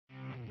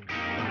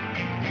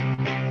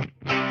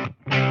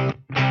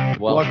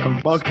Welcome.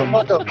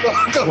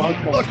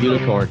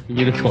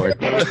 Unicorn.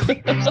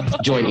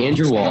 Join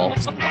Andrew Wall,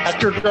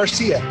 Hector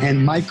Garcia,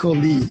 and Michael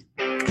Lee.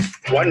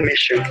 One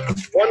mission,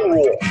 one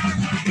rule.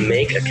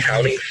 Make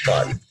accounting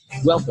fun.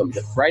 Welcome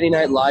to Friday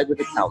Night Live with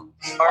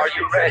Accountants. Are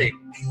you ready?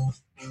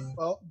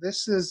 Well,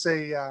 this is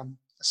a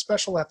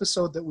special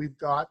episode that we've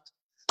got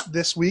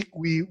this week.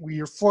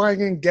 We are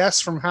flying in guests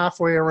from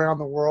halfway around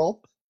the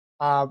world.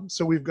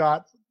 So we've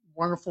got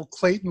wonderful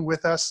Clayton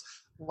with us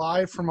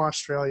live from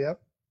Australia.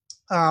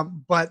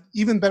 But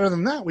even better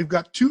than that, we've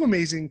got two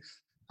amazing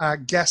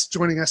guests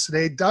joining us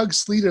today. Doug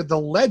Sleeter, the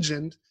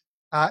legend,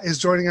 is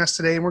joining us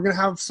today, and we're going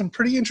to have some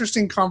pretty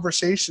interesting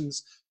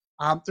conversations.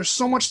 There's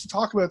so much to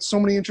talk about, so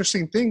many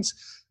interesting things.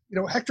 You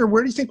know, Hector,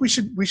 where do you think we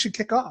should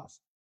kick off?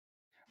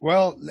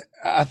 Well,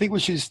 I think we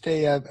should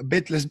stay a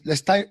bit. Let's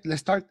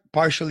start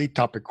partially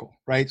topical,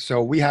 right?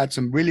 So we had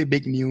some really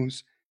big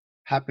news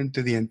happen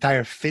to the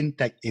entire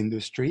fintech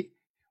industry,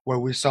 where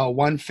we saw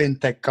one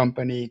fintech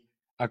company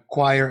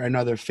acquire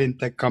another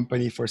fintech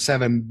company for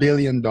 $7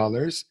 billion,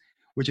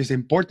 which is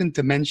important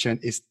to mention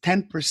is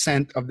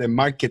 10% of the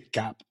market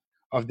cap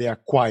of the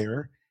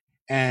acquirer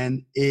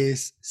and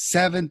is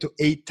 7 to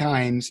 8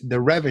 times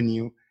the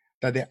revenue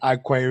that the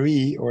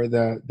acquiree or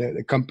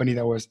the company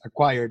that was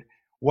acquired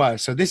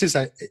was. So this is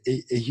a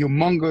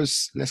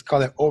humongous, let's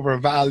call it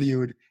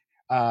overvalued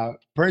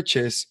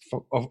purchase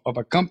of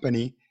a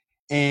company.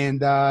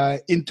 And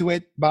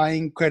Intuit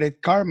buying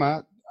Credit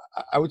Karma,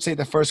 I would say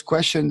the first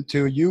question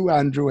to you,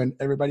 Andrew, and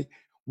everybody,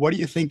 what do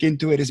you think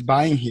Intuit is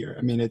buying here?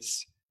 I mean,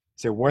 is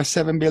it worth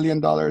 $7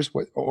 billion?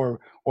 Or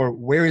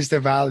where is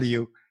the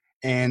value,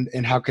 and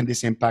how can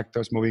this impact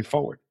us moving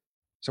forward?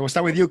 So we'll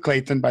start with you,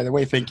 Clayton. By the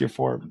way, thank you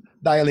for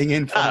dialing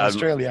in from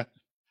Australia.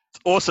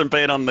 Awesome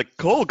being on the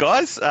call,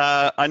 guys.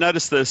 I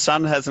noticed the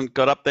sun hasn't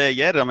got up there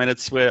yet. I mean,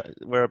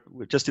 we're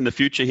just in the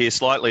future here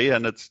slightly,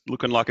 and it's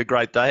looking like a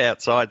great day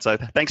outside. So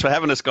thanks for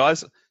having us,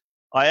 guys.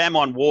 I am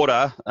on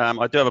water.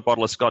 I do have a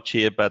bottle of scotch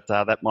here, but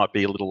that might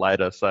be a little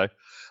later. So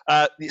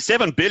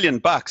 $7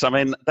 billion. I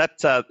mean,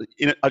 that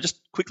I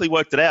just quickly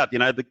worked it out. You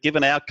know,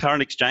 given our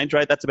current exchange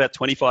rate, that's about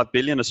 25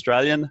 billion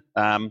Australian.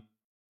 No,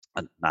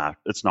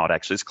 it's not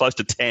actually. It's close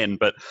to 10,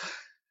 but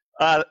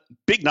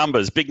big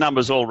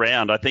numbers all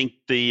around. I think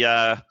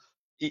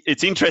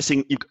it's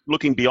interesting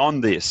looking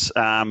beyond this.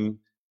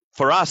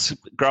 For us,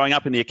 growing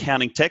up in the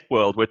accounting tech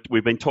world,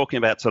 we've been talking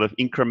about sort of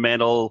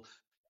incremental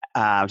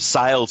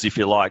sales, if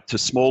you like, to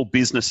small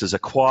businesses,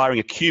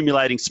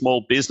 accumulating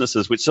small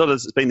businesses, which sort of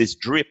has been this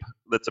drip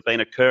that's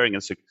been occurring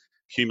and it's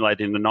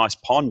accumulated in a nice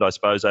pond, I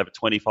suppose, over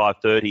 25,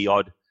 30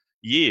 odd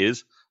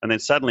years. And then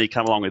suddenly you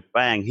come along with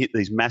bang, hit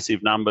these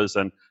massive numbers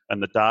and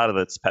the data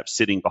that's perhaps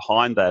sitting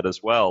behind that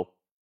as well.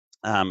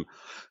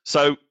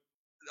 So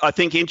I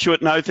think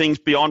Intuit know things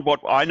beyond what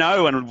I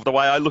know and the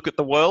way I look at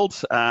the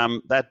world.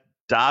 That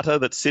data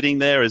that's sitting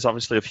there is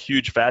obviously of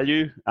huge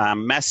value,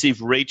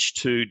 massive reach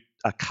to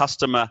a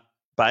customer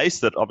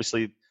base that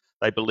obviously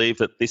they believe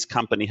that this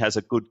company has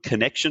a good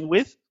connection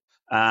with.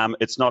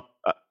 It's not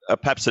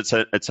perhaps it's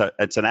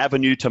an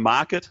avenue to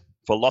market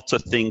for lots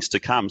of things to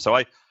come. So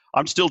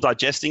I'm still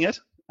digesting it.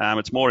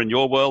 It's more in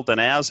your world than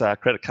ours.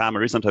 Credit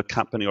Karma isn't a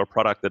company or a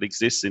product that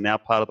exists in our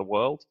part of the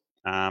world.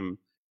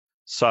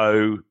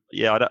 So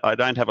yeah, I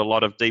don't have a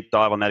lot of deep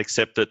dive on that,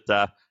 except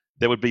that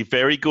there would be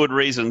very good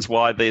reasons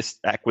why this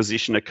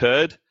acquisition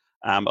occurred.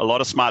 A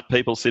lot of smart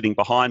people sitting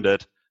behind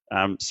it.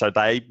 So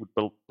they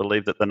would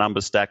believe that the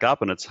numbers stack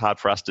up, and it's hard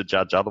for us to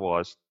judge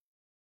otherwise.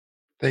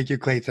 Thank you,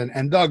 Clayton.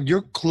 And Doug,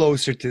 you're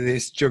closer to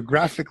this,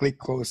 geographically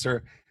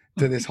closer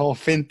to this whole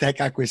fintech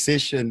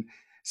acquisition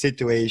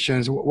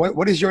situations.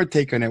 What is your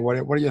take on it? What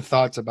are your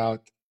thoughts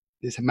about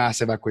this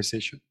massive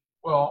acquisition?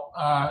 Well,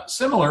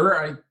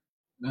 similar.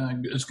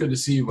 It's good to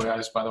see you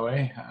guys, by the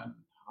way.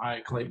 Hi,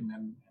 Clayton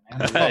and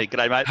Andrew. Hey,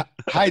 g'day, mate.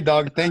 Hi,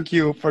 Doug. Thank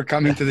you for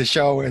coming to the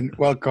show and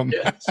welcome.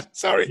 Yes.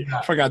 Sorry,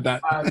 forgot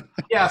that.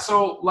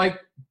 So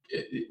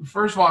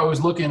first of all, I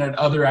was looking at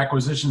other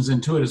acquisitions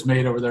Intuit has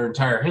made over their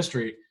entire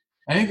history.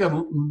 I think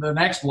the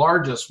next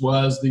largest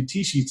was the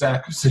T-Sheets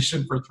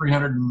acquisition for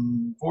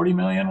 $340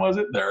 million, was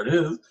it? There it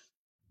is.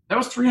 That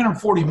was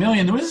 $340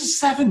 million. This is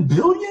 $7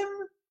 billion?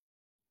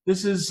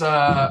 This is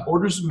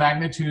orders of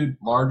magnitude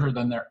larger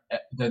than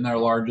their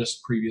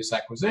largest previous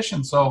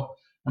acquisition. So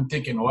I'm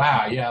thinking,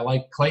 wow, yeah,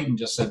 like Clayton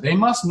just said, they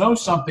must know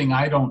something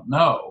I don't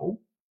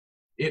know.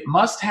 It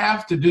must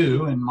have to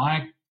do, and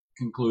my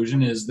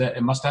conclusion is that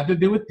it must have to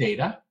do with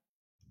data.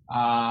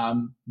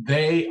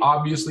 They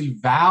obviously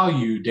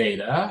value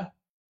data,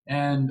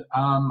 and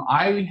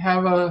I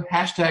have a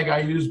hashtag I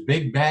use,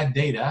 big bad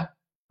data.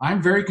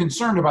 I'm very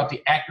concerned about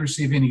the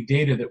accuracy of any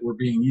data that we're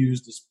being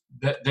used,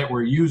 that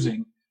we're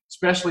using,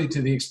 especially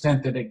to the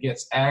extent that it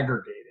gets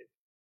aggregated.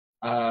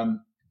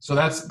 So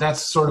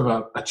that's sort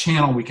of a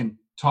channel we can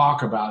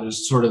talk about,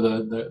 is sort of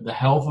the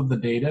health of the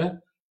data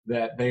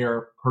that they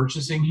are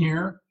purchasing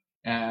here.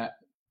 And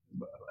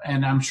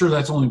I'm sure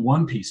that's only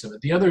one piece of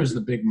it. The other is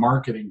the big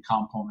marketing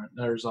component.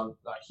 There's a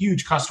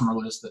huge customer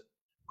list that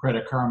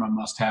Credit Karma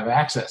must have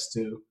access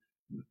to.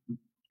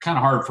 Kind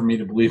of hard for me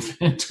to believe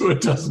Intuit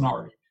doesn't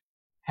already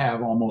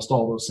have almost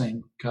all those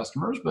same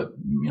customers, but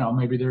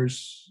maybe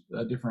there's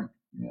a different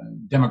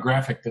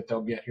demographic that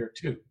they'll get here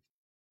too.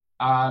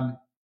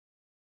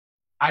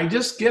 I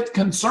just get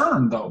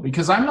concerned though,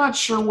 because I'm not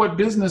sure what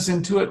business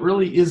Intuit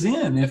really is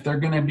in, if they're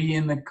going to be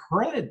in the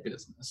credit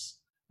business.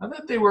 I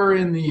thought they were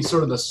in the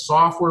sort of the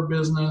software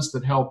business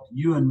that helped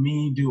you and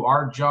me do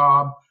our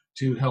job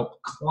to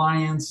help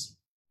clients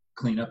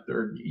clean up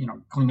their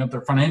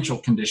financial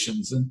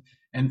conditions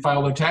and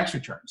file their tax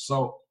returns.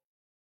 So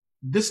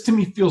this to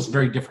me feels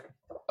very different.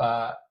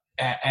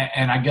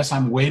 And I guess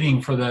I'm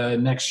waiting for the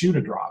next shoe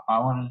to drop. I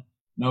want to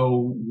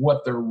know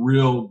what their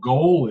real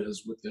goal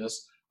is with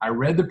this. I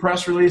read the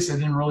press release. I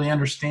didn't really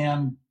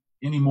understand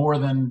any more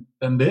than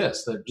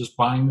this. They're just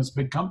buying this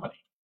big company.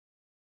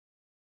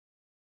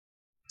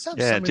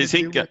 Yeah, do you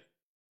think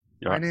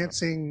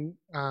financing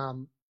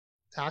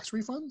tax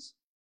refunds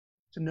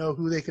to know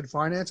who they could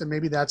finance, and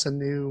maybe that's a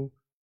new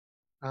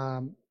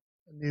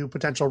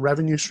potential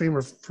revenue stream,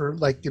 or for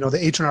the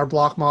H&R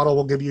Block model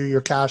will give you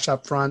your cash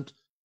up front,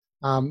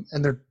 and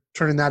they're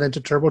turning that into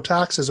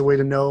TurboTax as a way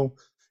to know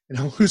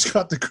who's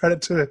got the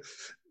credit to it.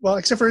 Well,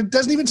 except for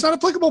it's not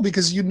applicable,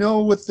 because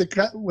with the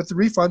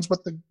refunds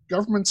what the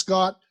government's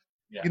got,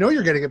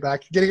 you're getting it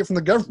back. You're getting it from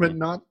the government,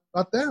 not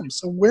them.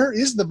 So where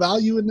is the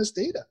value in this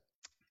data?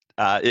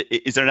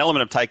 Is there an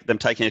element of them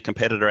taking a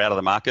competitor out of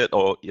the market,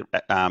 or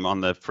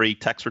on the free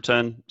tax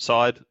return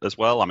side as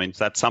well? I mean, is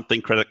that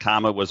something Credit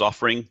Karma was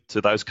offering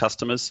to those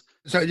customers?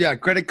 So yeah,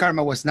 Credit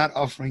Karma was not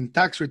offering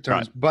tax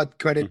returns, right. But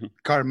Credit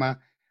Karma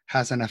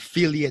has an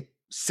affiliate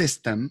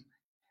system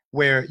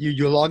where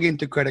you log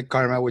into Credit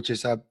Karma, which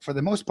is for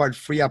the most part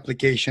free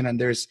application, and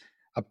there's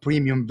a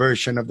premium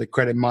version of the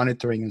credit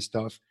monitoring and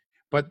stuff.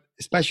 But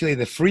especially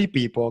the free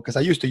people, because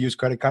I used to use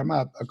Credit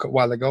Karma a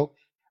while ago,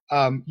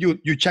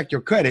 you check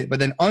your credit, but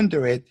then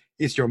under it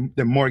is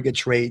the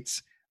mortgage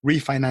rates,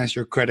 refinance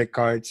your credit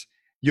cards.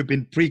 You've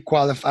been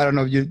pre-qualified. I don't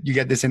know if you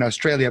get this in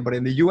Australia, but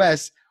in the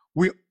US,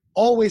 we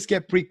always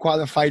get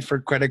pre-qualified for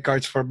credit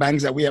cards for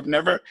banks that we have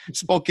never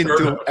spoken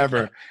to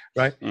ever,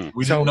 right?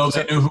 We didn't know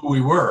they knew who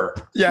we were.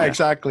 Yeah,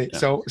 exactly.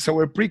 Yeah. So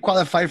we're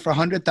pre-qualified for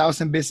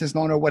 100,000 business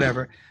loan or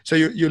whatever. So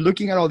you're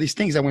looking at all these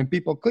things, and when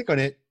people click on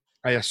it,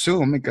 I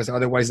assume, because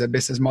otherwise the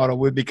business model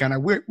would be kind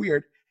of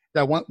weird,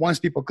 that once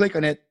people click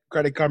on it,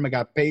 Credit Karma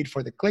got paid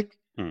for the click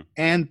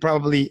and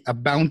probably a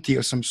bounty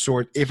of some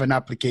sort if an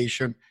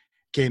application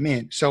came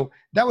in. So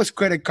that was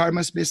Credit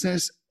Karma's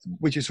business,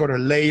 which is sort of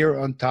layer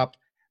on top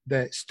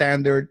the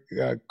standard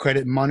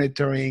credit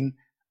monitoring,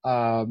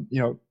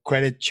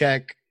 credit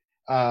check,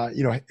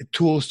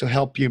 tools to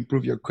help you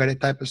improve your credit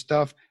type of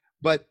stuff.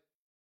 But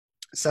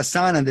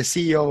Sasan and the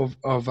CEO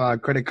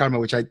of Credit Karma,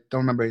 which I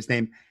don't remember his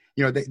name,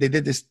 they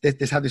did this. They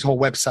have this whole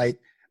website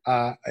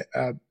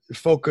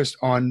focused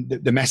on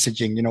the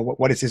messaging.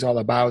 What is this all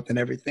about and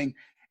everything.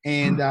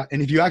 And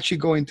if you actually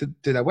go into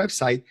that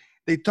website,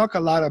 they talk a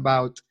lot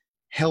about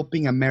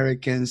helping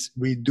Americans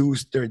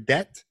reduce their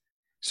debt.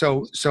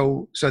 So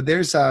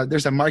there's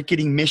a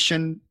marketing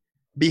mission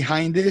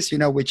behind this,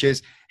 which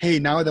is, hey,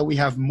 now that we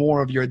have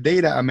more of your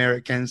data,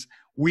 Americans,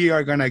 we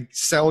are going to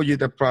sell you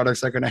the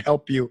products that are going to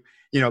help you,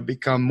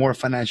 become more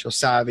financial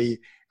savvy,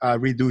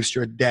 reduce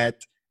your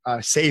debt,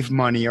 save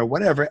money or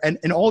whatever.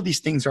 And all these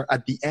things are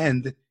at the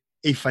end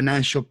a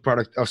financial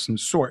product of some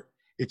sort.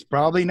 It's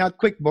probably not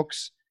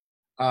QuickBooks,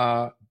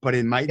 but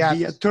it might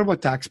be a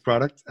TurboTax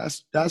product.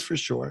 That's for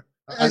sure.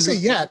 I say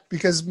yet,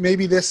 because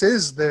maybe this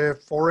is the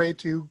foray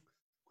to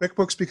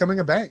QuickBooks becoming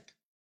a bank.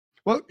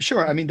 Well,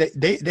 sure. I mean,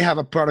 they have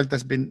a product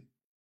that's been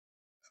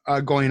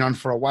going on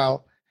for a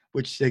while,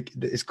 which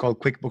is called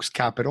QuickBooks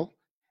Capital.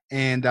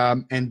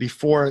 And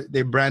before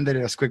they branded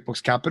it as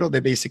QuickBooks Capital, they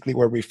basically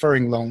were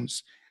referring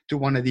loans to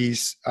one of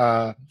these,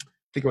 I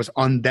think it was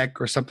On Deck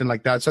or something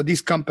like that. So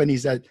these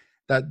companies that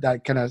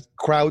kind of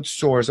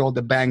crowdsource all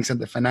the banks and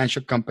the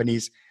financial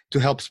companies to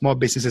help small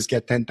businesses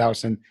get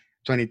 $10,000,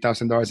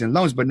 $20,000 in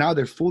loans. But now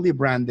they're fully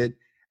branded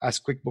as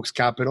QuickBooks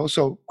Capital.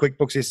 So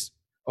QuickBooks is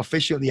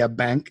officially a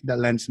bank that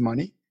lends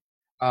money.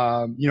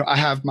 I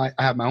have my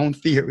own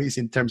theories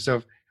in terms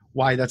of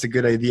why that's a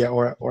good idea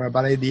or a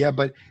bad idea.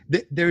 But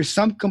there's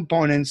some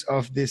components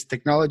of this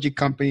technology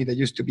company that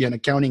used to be an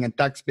accounting and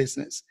tax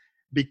business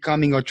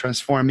becoming or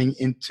transforming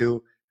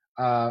into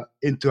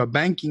a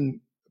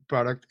banking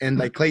product. And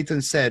like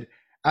Clayton said,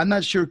 I'm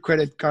not sure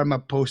Credit Karma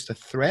posed a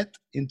threat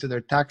into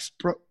their tax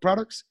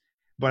products,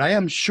 but I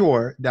am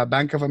sure that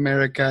Bank of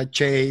America,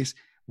 Chase,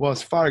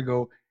 Wells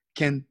Fargo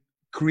can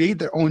create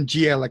their own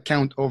GL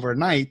account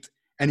overnight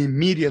and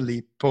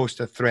immediately post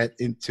a threat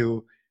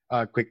into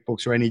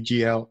QuickBooks or any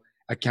GL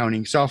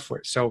accounting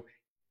software. So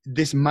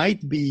this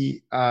might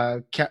be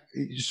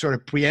sort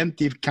of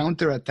preemptive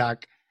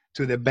counterattack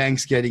to the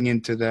banks getting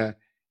into the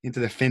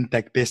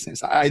fintech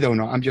business. I don't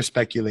know. I'm just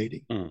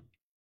speculating.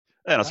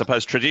 And I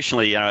suppose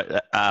traditionally,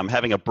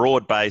 having a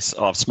broad base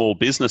of small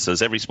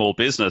businesses, every small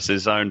business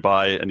is owned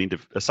by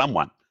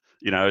someone.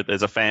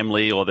 There's a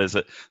family or there's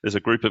a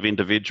group of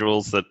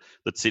individuals that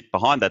sit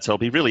behind that. So it'll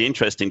be really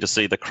interesting to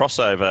see the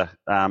crossover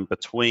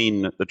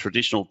between the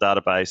traditional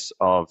database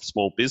of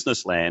small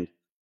business land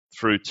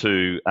through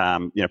to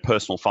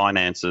personal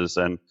finances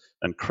and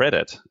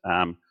credit.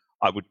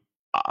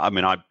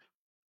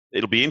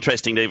 It'll be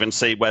interesting to even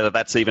see whether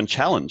that's even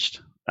challenged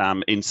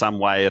in some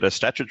way at a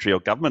statutory or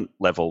government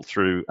level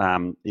through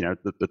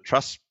the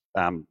trust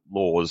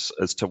laws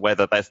as to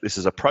whether this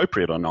is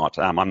appropriate or not.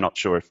 I'm not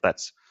sure if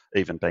that's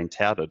even been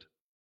touted.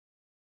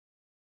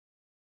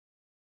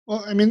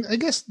 Well, I mean, I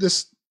guess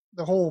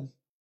the whole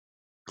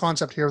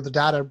concept here of the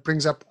data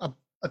brings up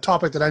a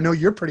topic that I know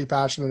you're pretty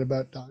passionate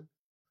about, Doug,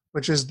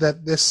 which is that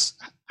it's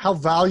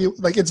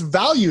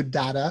valued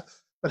data,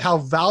 but how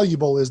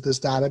valuable is this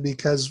data?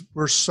 Because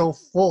we're so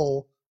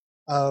full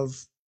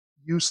of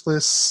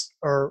useless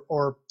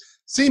or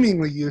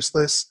seemingly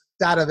useless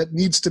data that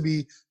needs to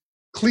be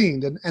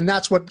cleaned. And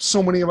that's what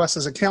so many of us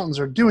as accountants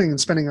are doing and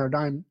spending our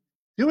time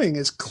doing,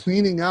 is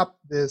cleaning up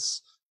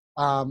this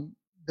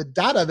the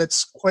data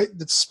that's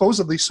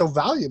supposedly so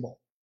valuable.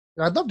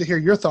 And I'd love to hear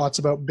your thoughts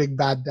about big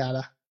bad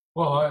data.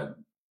 Well,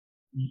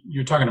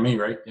 you're talking to me,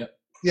 right? Yep.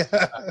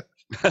 Yeah.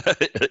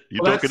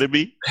 You're talking to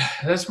me?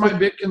 That's my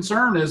big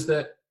concern, is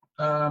that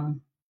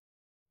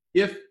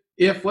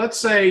if let's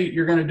say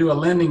you're going to do a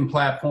lending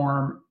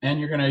platform and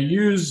you're going to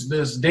use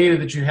this data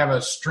that you have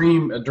a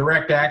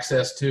direct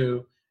access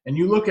to, and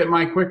you look at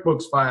my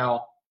QuickBooks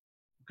file,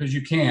 because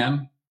you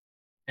can,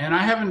 and I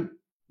haven't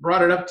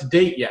brought it up to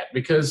date yet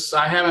because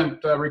I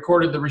haven't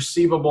recorded the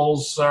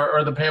receivables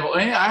or the payable.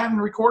 I haven't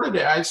recorded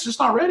it. It's just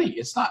not ready.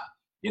 It's not,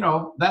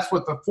 that's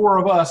what the four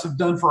of us have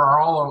done for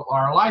all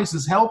our lives,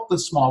 is help the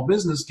small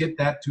business get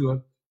that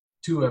to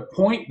a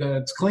point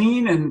that's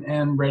clean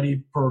and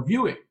ready for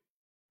viewing.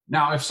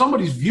 Now, if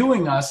somebody's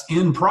viewing us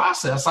in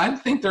process, I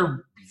think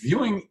they're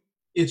viewing,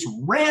 it's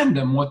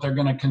random what they're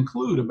going to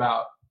conclude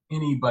about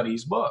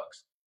anybody's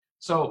books.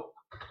 So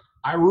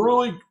I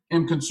really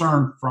am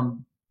concerned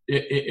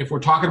if we're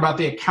talking about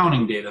the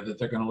accounting data that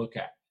they're going to look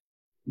at.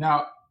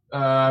 Now,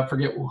 I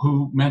forget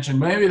who mentioned,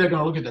 maybe they're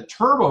going to look at the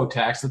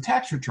TurboTax, the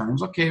tax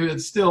returns. Okay, but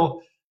it's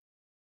still,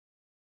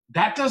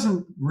 that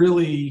doesn't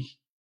really,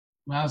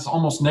 it's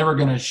almost never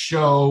going to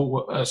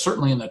show,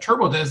 certainly in the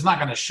TurboTax, it's not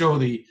going to show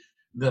the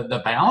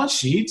balance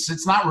sheets.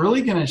 It's not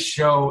really going to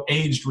show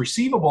aged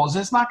receivables.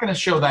 It's not going to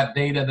show that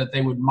data that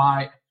they would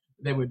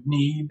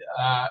need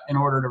in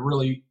order to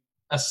really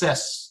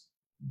assess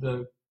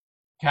the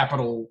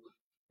capital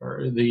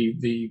or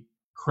the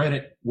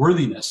credit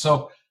worthiness.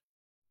 So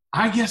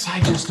I guess I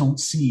just don't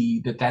see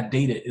that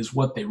data is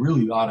what they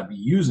really ought to be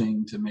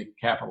using to make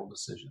capital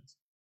decisions.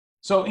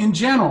 So in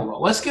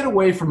general, let's get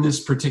away from this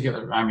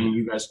particular,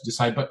 you guys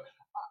decide, but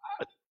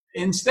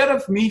instead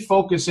of me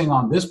focusing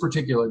on this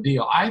particular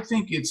deal, I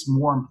think it's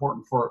more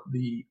important for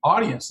the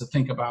audience to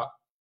think about,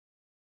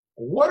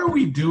 what are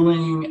we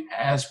doing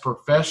as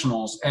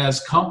professionals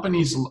as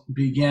companies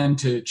begin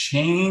to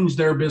change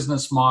their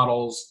business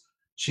models,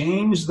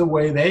 change the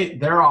way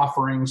their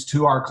offerings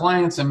to our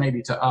clients and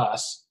maybe to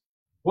us?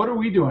 What are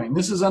we doing?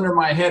 This is under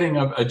my heading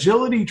of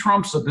agility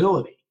trumps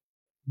ability.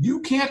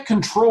 You can't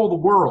control the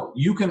world.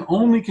 You can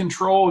only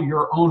control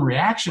your own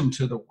reaction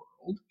to the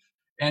world,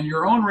 and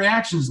your own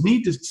reactions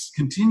need to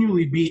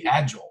continually be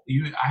agile.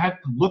 I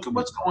have to look at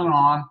what's going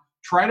on,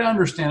 try to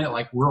understand it.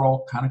 Like, we're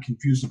all kind of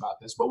confused about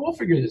this, but we'll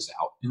figure this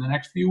out in the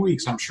next few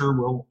weeks. I'm sure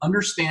we'll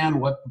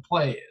understand what the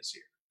play is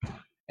here.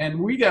 And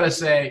we got to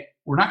say,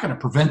 we're not going to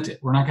prevent it.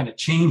 We're not going to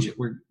change it.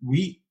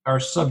 We are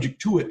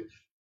subject to it,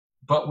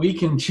 but we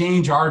can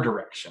change our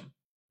direction.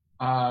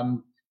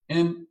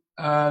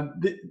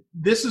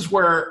 This is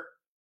where,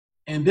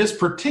 in this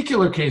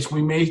particular case,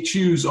 we may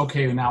choose,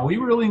 okay, now we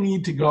really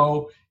need to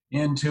go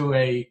into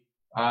an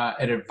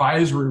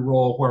advisory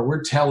role where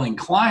we're telling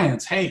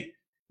clients, hey,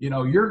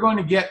 you're going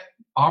to get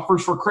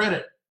offers for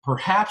credit.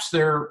 Perhaps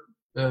they're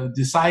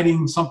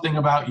deciding something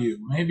about you.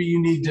 Maybe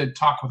you need to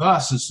talk with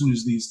us as soon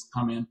as these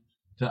come in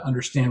to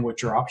understand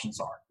what your options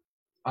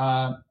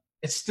are.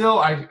 It's still,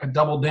 I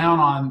double down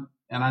on,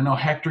 and I know,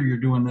 Hector, you're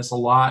doing this a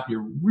lot.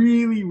 You're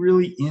really,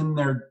 really in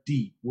there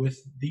deep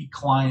with the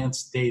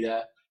client's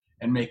data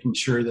and making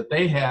sure that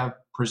they have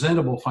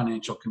presentable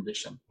financial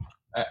condition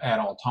at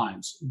all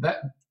times.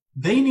 That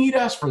they need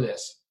us for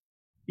this.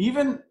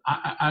 Even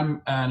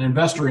I'm an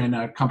investor in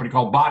a company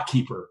called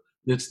BotKeeper.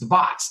 It's the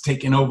bots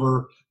taking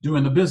over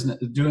doing the business,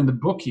 doing the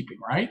bookkeeping,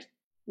 right?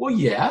 Well,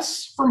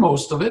 yes, for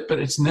most of it, but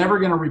it's never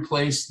going to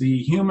replace the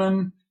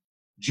human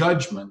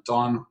judgment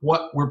on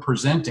what we're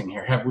presenting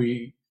here.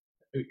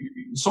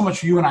 So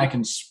much you and I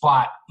can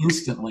spot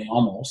instantly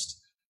almost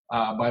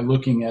by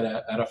looking at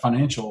a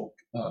financial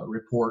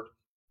report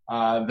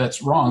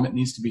that's wrong, that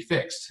needs to be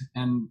fixed.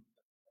 And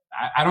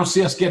I don't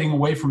see us getting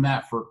away from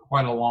that for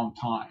quite a long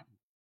time.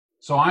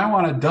 So I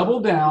want to double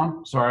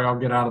down. Sorry, I'll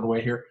get out of the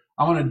way here.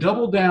 I want to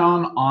double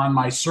down on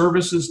my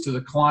services to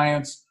the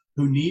clients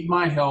who need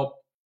my help,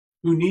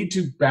 who need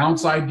to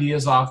bounce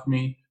ideas off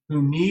me,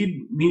 who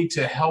need me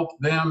to help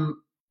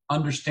them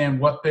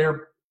understand what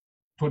their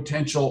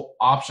potential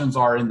options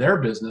are in their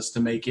business to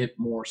make it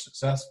more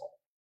successful.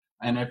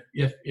 And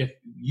if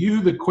you,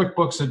 the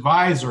QuickBooks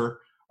advisor,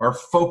 are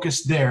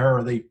focused there,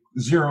 or the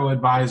Xero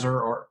advisor,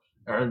 or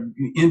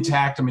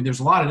Intact. I mean,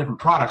 there's a lot of different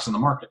products in the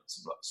market.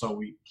 So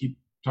we keep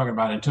talking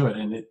about Intuit,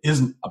 and it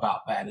isn't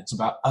about that. It's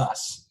about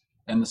us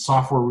and the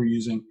software we're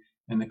using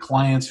and the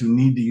clients who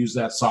need to use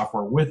that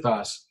software with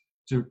us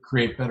to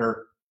create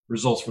better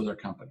results for their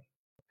company.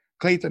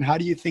 Clayton, how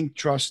do you think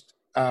trust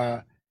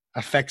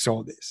affects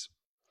all this?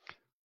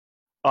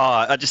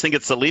 I just think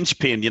it's the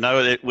linchpin.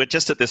 We're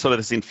just at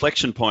this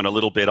inflection point a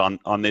little bit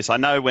on this. I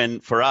know when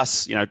for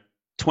us,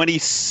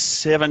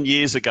 27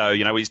 years ago,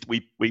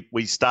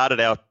 we started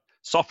our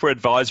software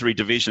advisory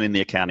division in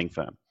the accounting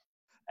firm,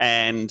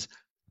 and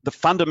the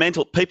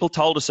fundamental people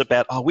told us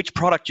about which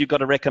product you've got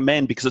to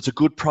recommend because it's a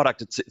good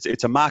product,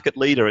 it's a market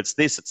leader, it's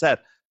this, it's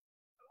that.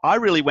 I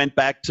really went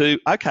back to,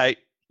 okay,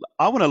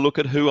 I want to look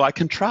at who I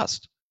can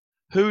trust.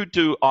 Who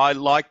do I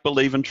like,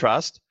 believe, and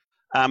trust?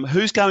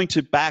 Who's going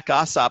to back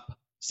us up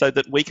so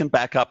that we can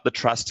back up the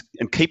trust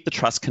and keep the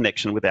trust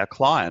connection with our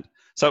client?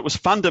 So it was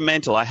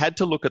fundamental. I had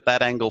to look at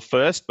that angle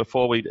first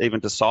before we even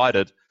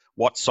decided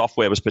what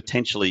software was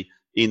potentially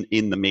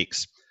in the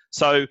mix.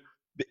 So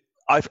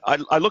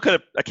I look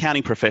at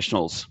accounting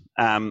professionals,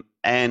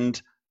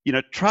 and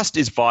trust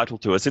is vital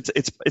to us.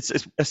 It's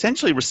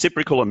essentially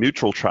reciprocal or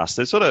mutual trust.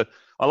 There's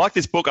I like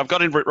this book. I've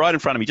got it right in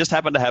front of me. Just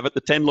happen to have it,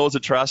 The 10 Laws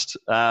of Trust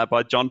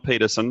by John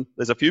Peterson.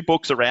 There's a few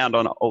books around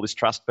on all this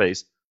trust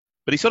piece,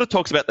 but he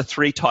talks about the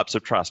three types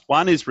of trust.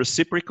 One is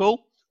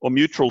reciprocal or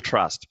mutual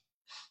trust,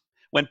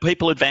 when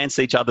people advance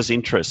each other's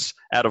interests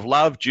out of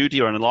love,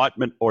 duty, or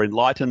enlightenment or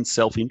enlightened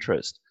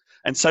self-interest.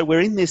 And so we're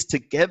in this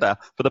together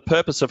for the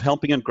purpose of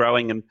helping and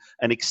growing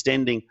and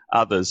extending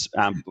others.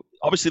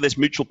 Obviously, there's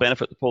mutual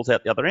benefit that pulls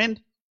out the other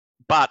end,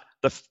 but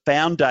the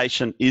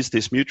foundation is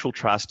this mutual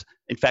trust.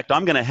 In fact,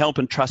 I'm going to help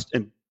and trust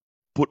and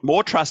put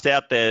more trust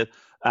out there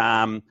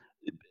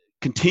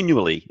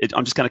continually.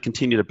 I'm just going to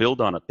continue to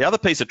build on it. The other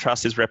piece of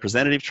trust is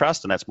representative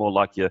trust, and that's more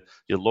like your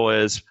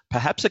lawyers,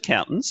 perhaps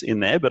accountants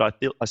in there, but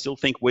I still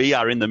think we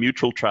are in the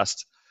mutual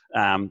trust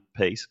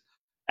piece.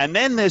 And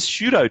then there's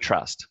pseudo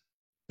trust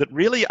that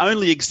really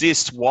only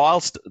exists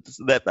whilst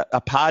that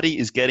a party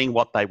is getting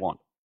what they want.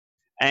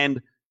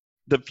 And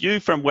the view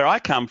from where I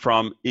come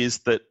from is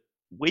that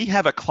we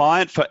have a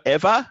client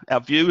forever. Our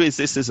view is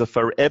this is a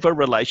forever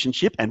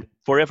relationship, and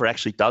forever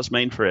actually does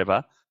mean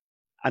forever,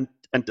 and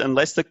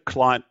unless the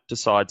client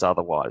decides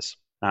otherwise.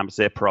 It's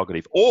their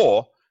prerogative.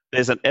 Or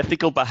there's an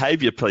ethical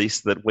behavior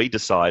piece that we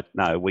decide,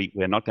 no,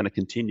 we're not going to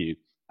continue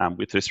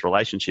with this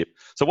relationship.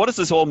 So what does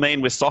this all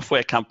mean with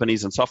software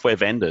companies and software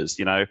vendors?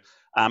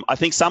 I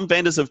think some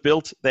vendors have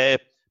built their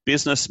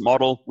business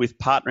model with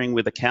partnering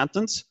with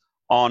accountants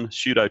on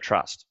pseudo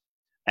trust.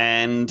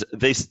 And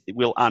this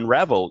will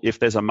unravel if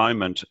there's a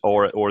moment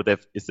or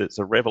if there's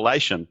a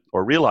revelation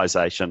or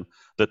realization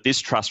that this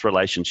trust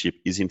relationship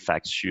is in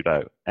fact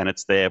pseudo, and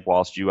it's there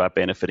whilst you are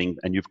benefiting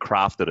and you've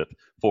crafted it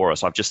for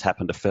us. I've just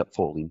happened to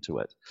fall into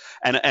it.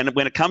 And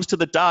when it comes to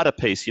the data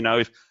piece,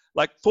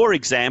 for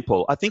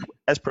example, I think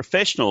as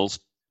professionals,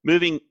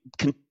 building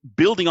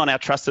on our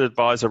trusted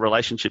advisor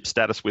relationship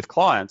status with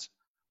clients,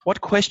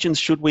 what questions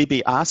should we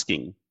be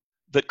asking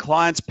that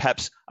clients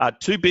perhaps are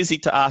too busy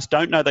to ask,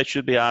 don't know they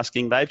should be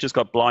asking? They've just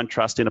got blind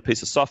trust in a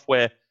piece of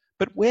software,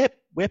 but we're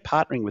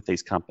partnering with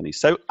these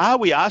companies. So are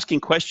we asking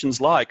questions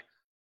like,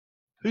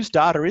 whose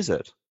data is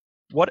it?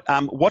 What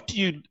do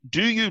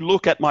you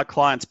look at my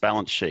client's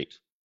balance sheet?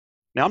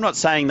 Now, I'm not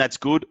saying that's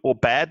good or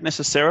bad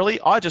necessarily.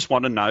 I just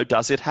want to know,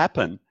 does it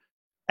happen?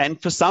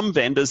 And for some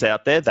vendors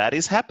out there, that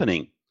is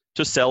happening.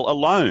 To sell a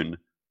loan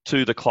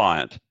to the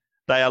client,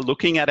 they are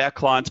looking at our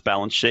client's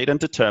balance sheet and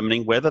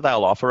determining whether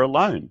they'll offer a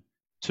loan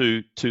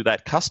to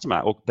that customer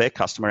or their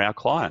customer, our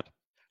client,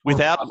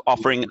 without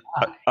offering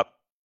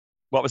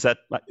what was that?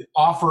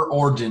 Offer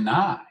or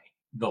deny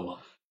the loan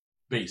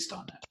based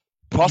on that.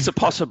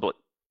 Possibly.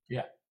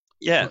 Yeah.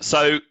 Yeah.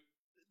 So,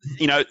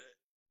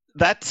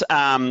 that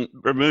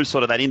removes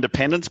sort of that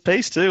independence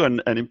piece too,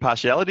 and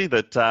impartiality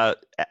that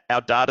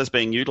our data is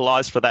being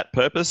utilized for that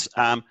purpose.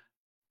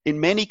 In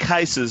many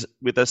cases,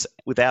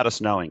 without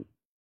us knowing.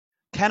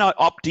 Can I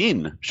opt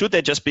in? Should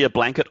there just be a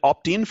blanket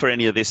opt-in for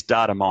any of this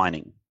data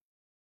mining?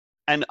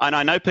 And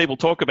I know people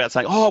talk about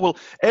saying, oh, well,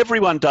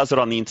 everyone does it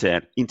on the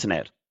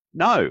internet.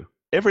 No,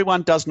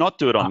 everyone does not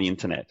do it on the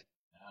internet.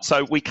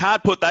 So we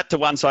can't put that to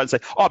one side and say,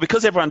 oh,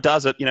 because everyone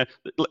does it,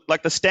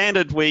 like the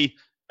standard we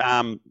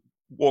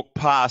walk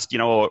past,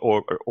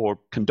 or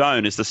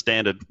condone is the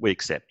standard we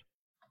accept.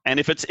 And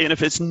if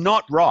it's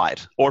not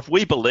right, or if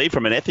we believe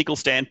from an ethical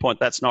standpoint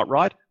that's not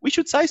right, we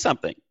should say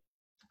something.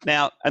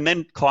 Now, and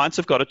then clients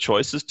have got a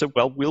choice as to,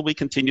 well, will we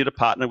continue to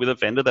partner with a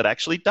vendor that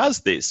actually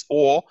does this,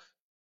 or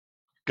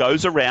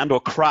goes around or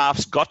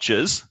crafts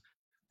gotchas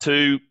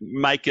to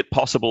make it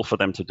possible for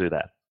them to do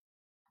that?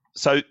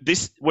 So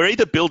we're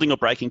either building or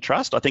breaking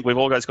trust. I think we've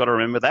always got to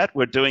remember that.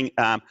 We're doing,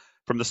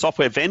 from the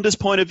software vendor's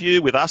point of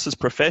view, with us as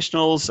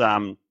professionals,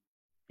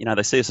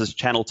 they see us as a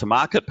channel to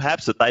market,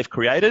 perhaps, that they've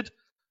created.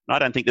 And I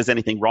don't think there's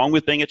anything wrong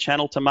with being a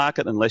channel to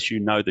market unless you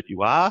know that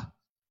you are.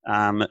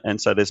 And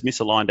so there's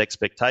misaligned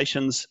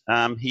expectations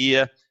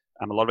here.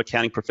 A lot of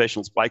accounting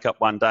professionals wake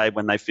up one day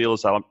when they feel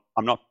as though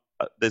I'm not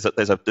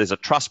there's a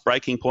trust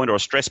breaking point or a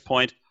stress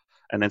point,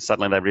 and then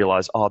suddenly they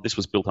realize, oh, this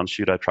was built on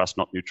pseudo trust,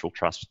 not neutral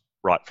trust,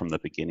 right from the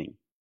beginning.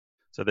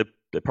 So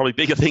they're probably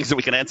bigger things that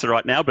we can answer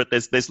right now, but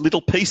there's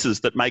little pieces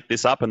that make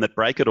this up and that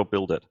break it or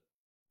build it.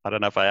 I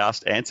don't know if I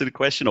answered a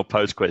question or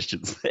posed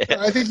questions there.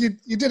 I think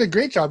you did a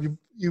great job.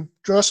 You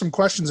draw some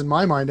questions in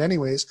my mind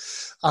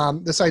anyways.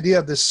 This idea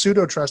of this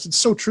pseudo trust, it's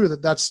so true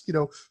that's,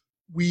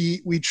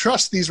 we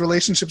trust these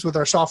relationships with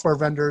our software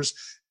vendors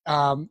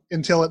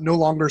until it no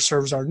longer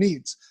serves our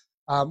needs,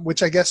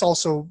 which I guess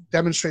also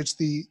demonstrates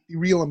the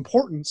real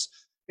importance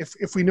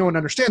if we know and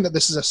understand that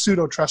this is a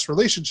pseudo trust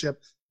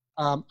relationship,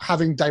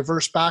 having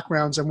diverse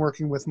backgrounds and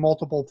working with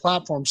multiple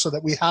platforms so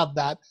that we have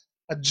that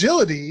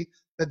agility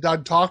that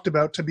Doug talked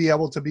about to be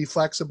able to be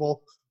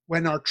flexible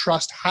when our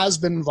trust has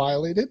been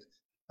violated,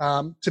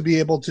 to be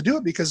able to do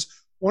it. Because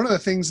one of the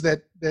things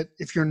that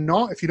if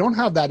you don't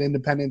have that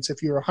independence,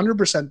 if you're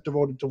 100%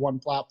 devoted to one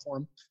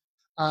platform,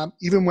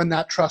 even when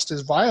that trust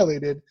is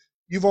violated,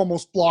 you've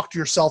almost blocked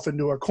yourself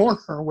into a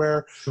corner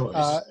where,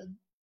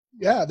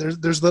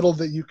 there's little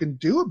that you can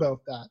do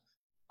about that.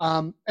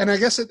 And I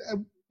guess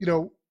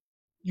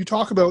you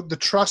talk about the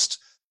trust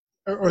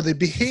or the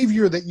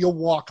behavior that you'll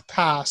walk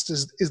past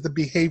is the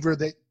behavior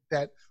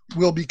that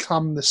will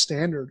become the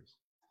standard.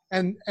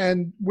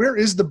 And where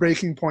is the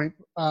breaking point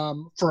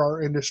for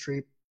our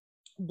industry?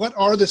 What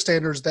are the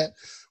standards that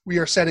we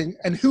are setting,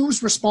 and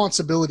whose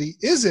responsibility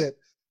is it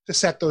to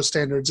set those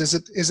standards? Is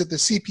it the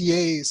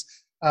CPAs?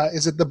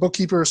 Is it the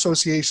bookkeeper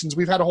associations?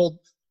 We've had a whole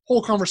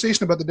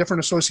conversation about the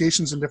different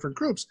associations and different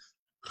groups.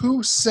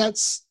 Who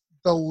sets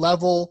the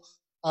level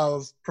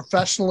of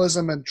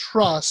professionalism and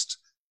trust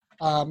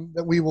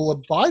that we will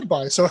abide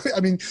by? So,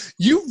 I mean,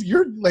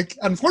 you're like,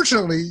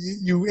 unfortunately,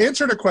 you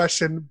answered a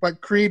question,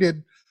 but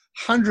created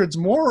hundreds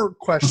more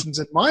questions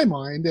in my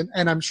mind,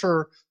 and I'm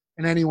sure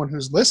in anyone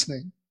who's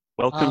listening.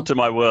 Welcome to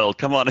my world.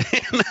 Come on in.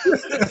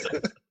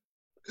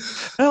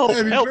 Help.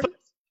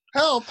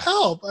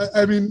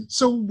 I mean,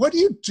 so what do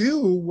you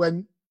do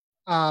when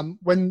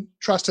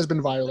trust has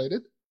been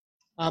violated?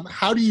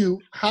 How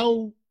do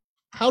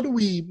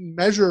we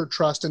measure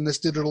trust in this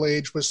digital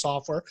age with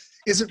software?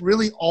 Is it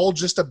really all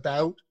just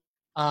about,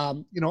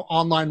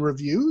 online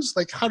reviews?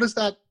 Like, how does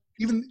that,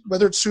 even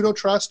whether it's pseudo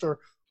trust or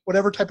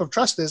whatever type of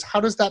trust is, how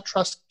does that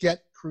trust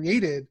get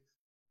created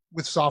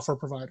with software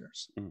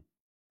providers?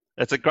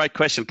 That's a great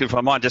question. If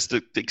I mind just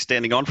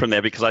extending on from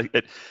there, because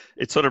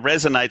it sort of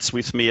resonates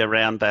with me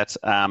around that.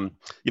 I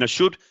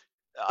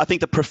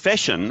think the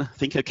profession,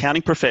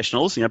 accounting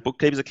professionals,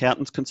 bookkeepers,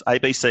 accountants,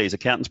 ABCs,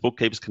 accountants,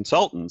 bookkeepers,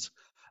 consultants,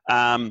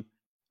 that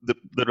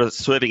are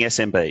serving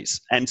SMBs.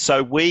 And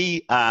so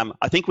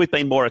I think we've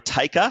been more a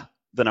taker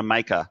than a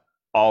maker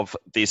of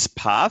this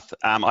path.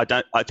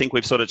 I think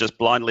we've sort of just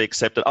blindly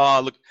accepted, oh,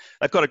 look,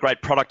 they've got a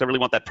great product. I really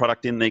want that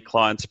product in the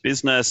client's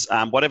business.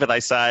 Whatever they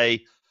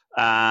say,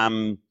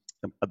 the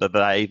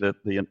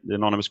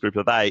anonymous group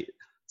of they.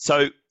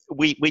 So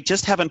we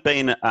just haven't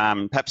been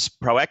perhaps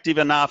proactive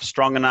enough,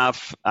 strong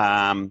enough,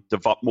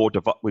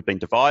 we've been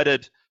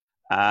divided.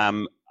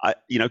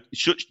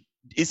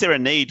 Is there a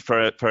need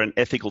for an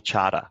ethical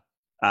charter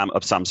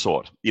of some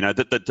sort?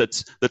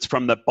 That's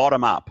from the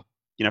bottom up.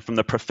 From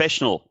the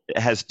professional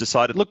has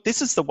decided, look,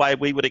 this is the way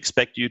we would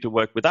expect you to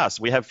work with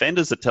us. We have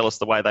vendors that tell us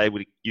the way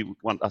you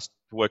want us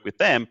to work with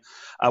them.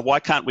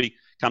 Why can't we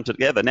come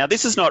together? Now,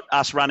 this is not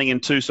us running in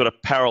two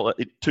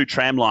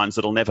tram lines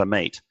that'll never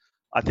meet.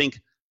 I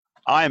think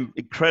I am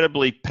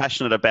incredibly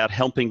passionate about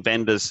helping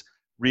vendors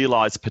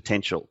realize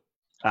potential.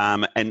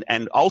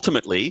 And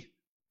ultimately,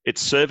 it's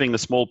serving the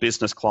small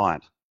business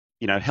client,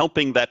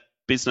 helping that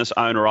business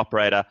owner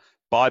operator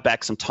buy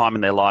back some time in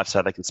their life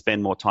so they can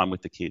spend more time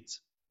with the kids.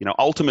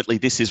 Ultimately,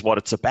 this is what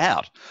it's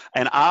about.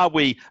 And are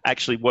we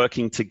actually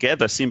working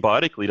together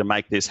symbiotically to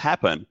make this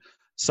happen?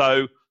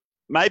 So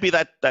maybe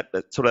that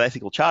sort of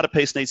ethical charter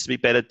piece needs to be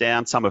bedded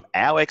down. Some of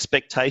our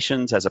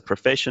expectations as a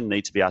profession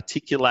need to be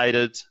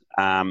articulated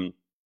en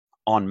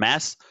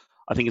masse.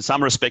 I think in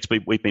some respects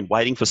we've been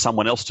waiting for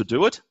someone else to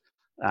do it,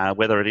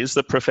 whether it is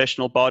the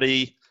professional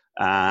body.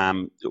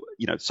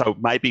 So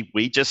maybe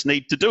we just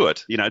need to do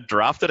it,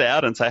 draft it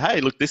out and say,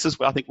 hey, look, this is,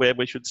 I think, where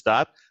we should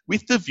start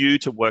with the view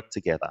to work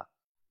together.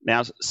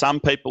 Now,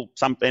 some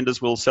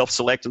vendors will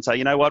self-select and say,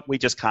 you know what, we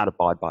just can't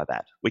abide by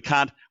that. We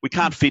can't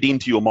fit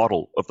into your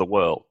model of the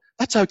world.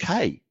 That's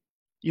okay.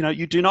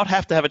 You do not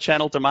have to have a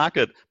channel to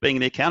market being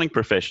the accounting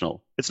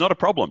professional. It's not a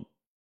problem.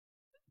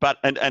 But,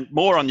 and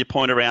more on your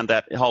point around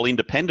that whole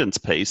independence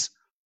piece,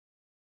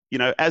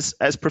 as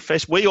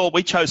professionals,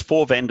 we chose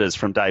 4 vendors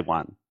from day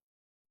one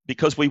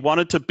because we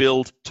wanted to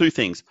build 2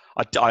 things.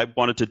 I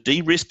wanted to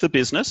de-risk the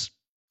business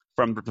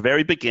from the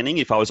very beginning.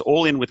 If I was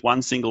all in with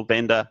one single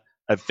vendor,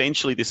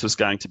 eventually this was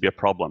going to be a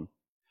problem.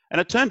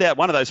 And it turned out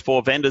one of those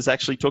 4 vendors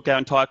actually took our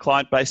entire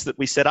client base that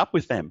we set up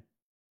with them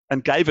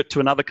and gave it to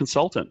another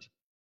consultant.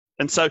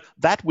 And so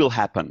that will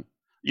happen.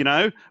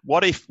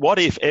 What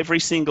if every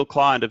single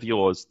client of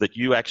yours that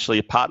you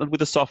actually partnered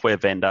with a software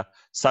vendor,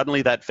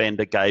 suddenly that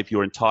vendor gave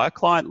your entire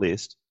client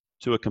list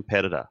to a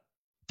competitor?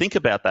 Think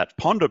about that.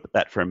 Ponder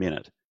that for a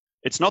minute.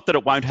 It's not that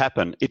it won't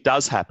happen. It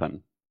does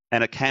happen,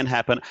 and it can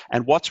happen.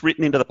 And what's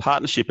written into the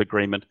partnership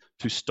agreement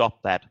to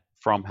stop that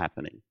from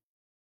happening?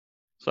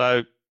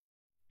 So,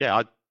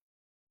 yeah,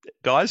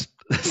 guys,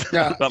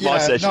 Yeah, not my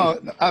session.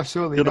 no,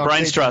 absolutely. You're the no,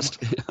 brains Clayton,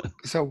 trust.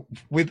 So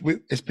with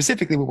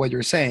specifically with what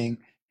you're saying,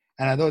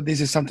 and I know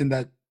this is something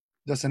that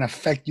doesn't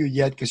affect you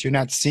yet because you're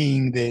not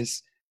seeing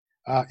this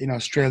in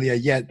Australia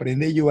yet, but in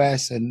the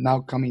US and now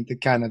coming to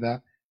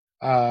Canada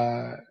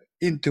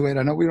into it.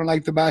 I know we don't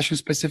like to bash on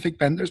specific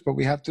vendors, but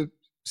we have to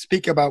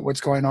speak about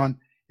what's going on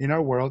in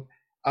our world.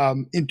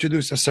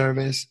 Introduce a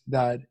service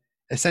that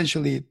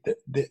essentially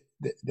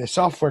the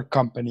software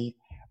company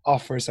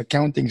offers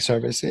accounting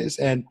services,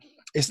 and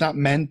it's not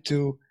meant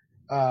to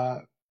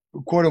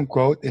quote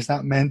unquote, it's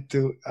not meant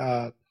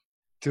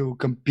to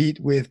compete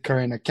with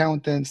current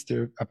accountants.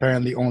 They're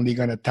apparently only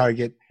going to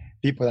target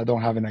people that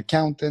don't have an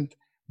accountant.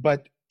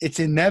 But it's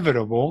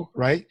inevitable,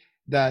 right,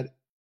 that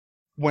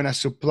when a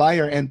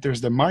supplier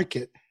enters the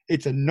market,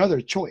 it's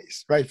another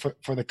choice, right,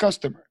 for the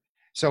customer.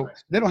 So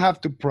they don't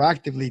have to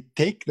proactively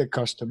take the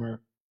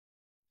customer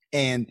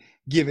and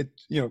give it,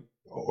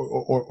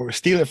 or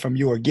steal it from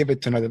you or give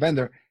it to another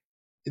vendor.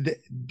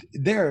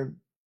 They're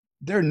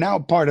now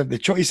part of the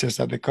choices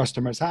that the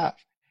customers have.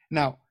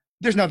 Now,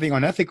 there's nothing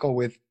unethical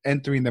with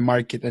entering the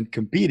market and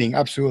competing.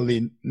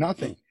 Absolutely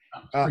nothing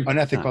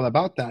unethical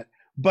about that.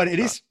 But it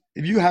is,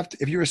 if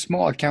you're a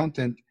small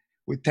accountant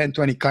with 10,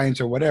 20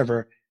 clients or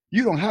whatever,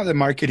 you don't have the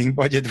marketing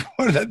budget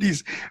that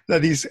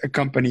these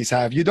companies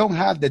have. You don't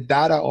have the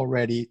data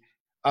already.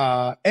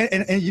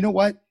 And you know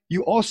what?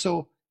 You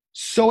also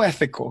so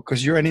ethical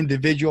because you're an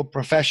individual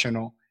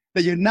professional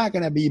that you're not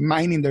going to be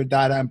mining their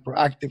data and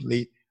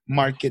proactively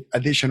market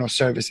additional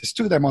services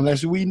to them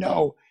unless we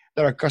know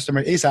that our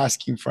customer is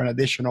asking for an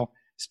additional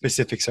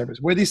specific service.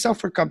 Where these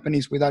software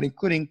companies, without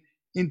including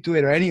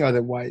Intuit or any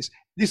otherwise,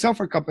 these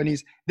software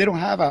companies, they don't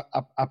have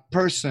a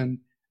person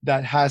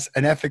that has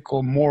an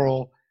ethical,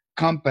 moral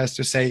compass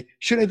to say,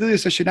 should I do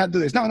this or should I not do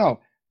this? No.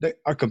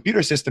 Our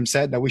computer system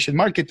said that we should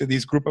market to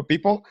this group of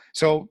people.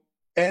 So,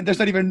 and there's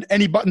not even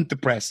any button to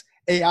press.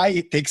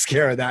 AI takes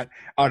care of that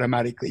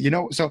automatically,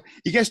 So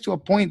it gets to a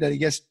point that it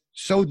gets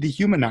so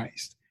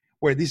dehumanized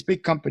where these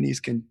big companies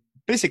can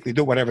basically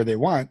do whatever they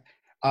want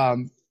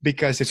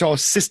because it's all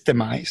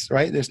systemized,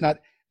 right? There's not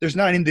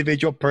an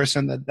individual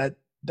person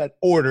that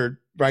ordered,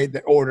 right,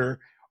 the order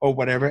or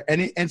whatever.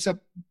 And it ends up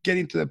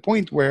getting to the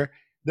point where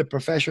the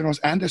professionals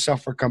and the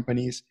software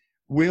companies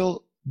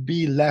will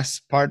be less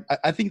part.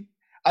 I think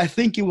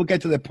it will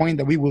get to the point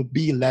that we will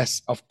be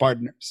less of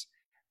partners,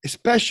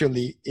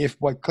 especially if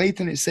what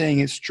Clayton is saying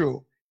is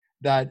true,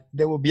 that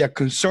there will be a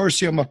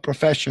consortium of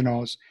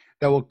professionals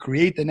that will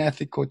create an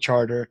ethical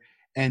charter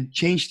and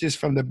change this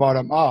from the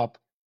bottom up,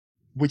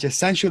 which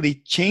essentially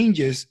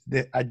changes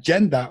the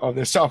agenda of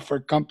the software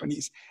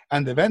companies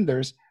and the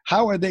vendors.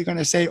 How are they going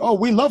to say, oh,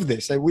 we love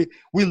this. We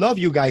love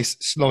you guys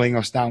slowing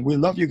us down. We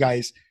love you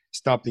guys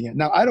stopping it.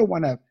 Now, I don't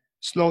want to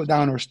slow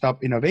down or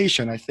stop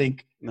innovation. I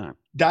think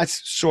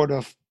that's sort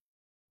of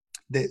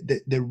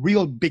the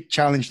real big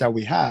challenge that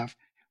we have,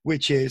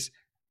 which is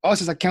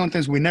us as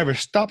accountants, we never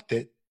stopped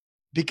it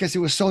because it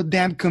was so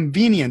damn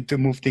convenient to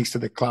move things to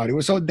the cloud. It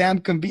was so damn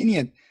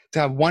convenient to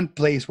have one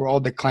place where all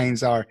the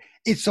clients are.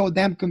 It's so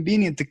damn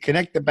convenient to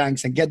connect the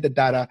banks and get the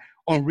data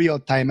on real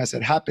time as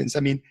it happens.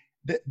 I mean,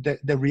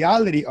 the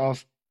reality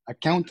of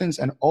accountants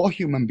and all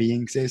human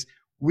beings is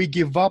we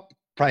give up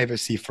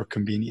privacy for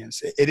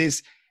convenience. It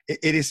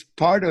is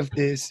part of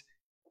this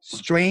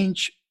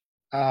strange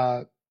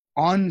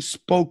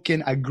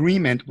unspoken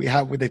agreement we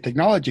have with the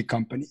technology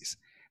companies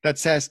that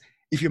says,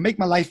 if you make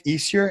my life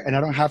easier and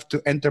I don't have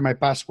to enter my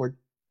password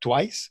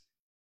twice,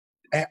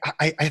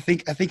 I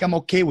think I'm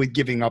okay with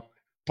giving up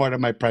part of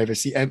my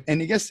privacy. And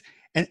I guess,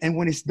 and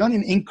when it's done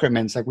in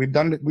increments, like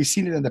we've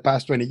seen it in the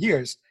past 20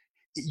 years,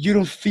 you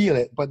don't feel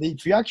it. But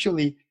if you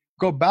actually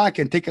go back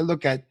and take a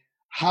look at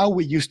how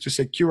we used to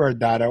secure our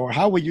data or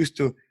how we used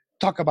to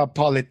talk about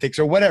politics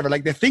or whatever,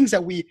 like the things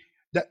that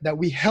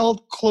we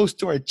held close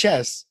to our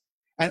chests,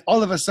 and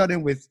all of a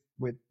sudden with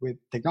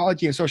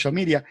technology and social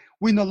media,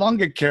 we no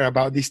longer care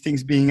about these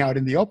things being out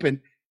in the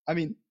open. I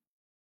mean,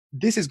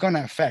 this is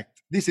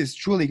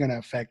truly going to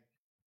affect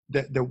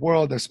the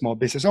world of small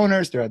business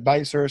owners, their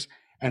advisors,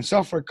 and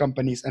software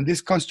companies. And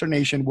this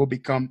consternation will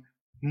become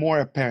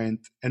more apparent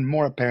and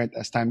more apparent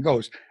as time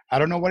goes. I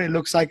don't know what it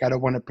looks like. I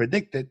don't want to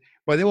predict it,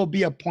 but there will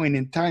be a point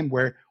in time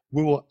where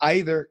we will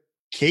either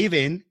cave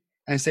in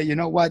and say, you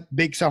know what,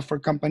 big software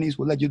companies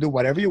will let you do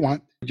whatever you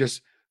want.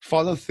 Just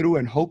follow through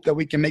and hope that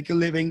we can make a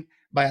living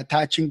by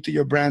attaching to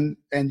your brand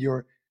and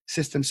your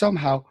system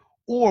somehow.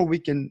 Or we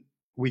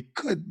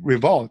could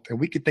revolt and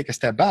we could take a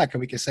step back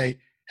and we could say,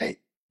 hey,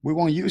 we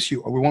won't use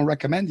you or we won't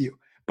recommend you.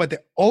 But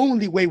the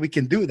only way we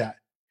can do that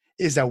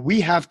is that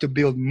we have to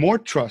build more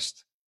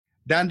trust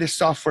than the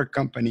software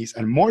companies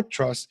and more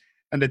trust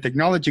than the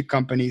technology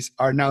companies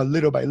are now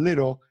little by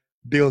little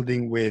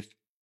building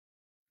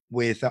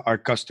with our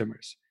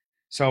customers.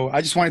 So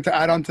I just wanted to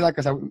add on to that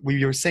because when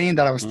you were saying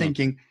that, I was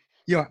thinking,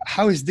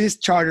 how is this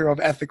charter of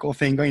ethical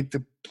thing going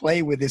to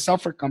play with the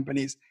software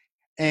companies?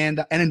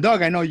 And then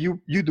Doug, I know you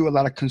do a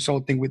lot of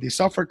consulting with these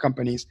software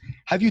companies.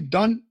 Have you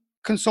done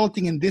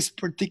consulting in this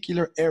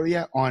particular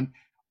area on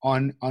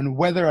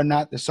whether or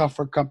not the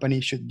software company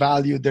should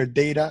value their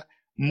data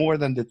more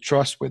than the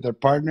trust with their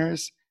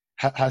partners?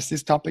 Has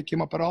this topic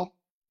come up at all?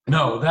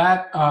 No,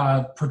 that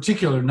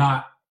particular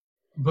not,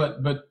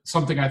 but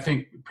something I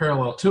think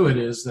parallel to it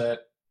is that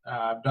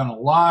I've done a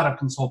lot of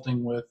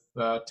consulting with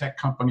tech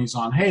companies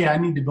on, hey, I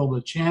need to build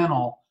a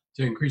channel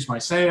to increase my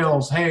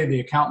sales. Hey, the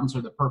accountants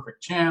are the perfect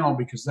channel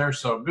because they're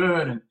so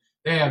good and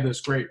they have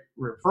this great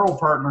referral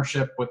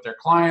partnership with their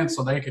clients,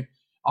 so they can.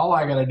 All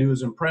I got to do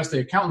is impress the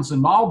accountants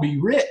and I'll be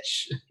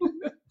rich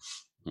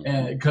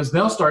because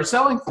they'll start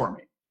selling for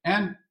me.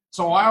 And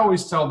so I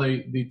always tell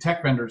the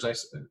tech vendors, I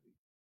said,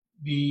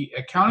 the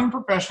accounting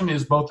profession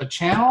is both a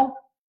channel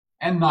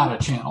and not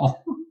a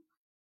channel.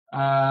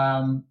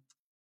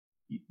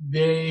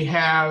 They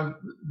have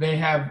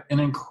an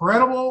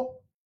incredible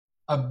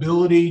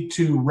ability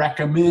to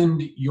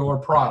recommend your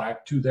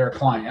product to their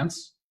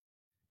clients.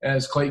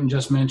 As Clayton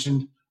just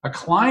mentioned, a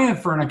client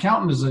for an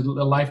accountant is a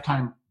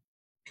lifetime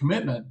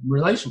commitment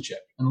relationship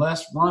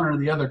unless one or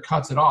the other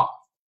cuts it off.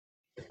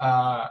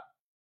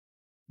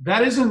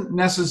 That isn't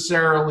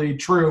necessarily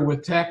true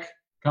with tech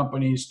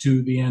companies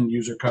to the end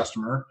user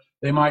customer.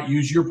 They might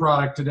use your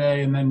product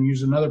today and then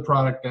use another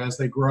product as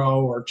they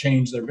grow or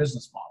change their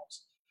business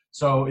models.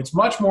 So it's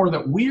much more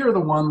that we are the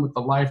one with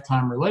the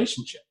lifetime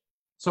relationship.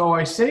 So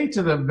I say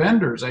to the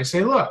vendors, I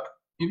say, look,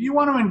 if you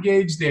want to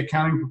engage the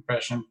accounting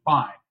profession,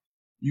 fine.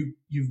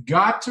 You've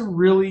got to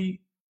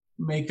really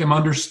make them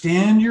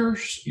understand your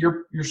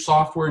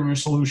software and your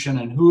solution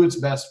and who it's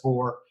best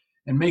for,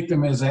 and make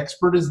them as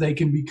expert as they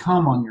can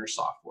become on your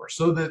software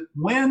so that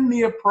when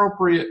the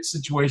appropriate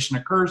situation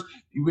occurs,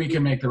 we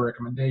can make the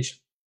recommendation.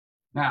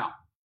 Now,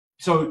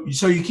 so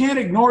you can't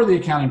ignore the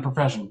accounting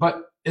profession,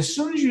 but as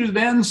soon as you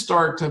then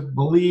start to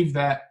believe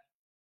that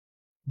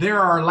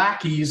there are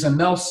lackeys and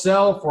they'll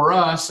sell for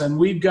us and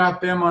we've got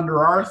them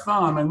under our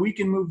thumb and we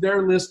can move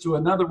their list to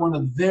another one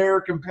of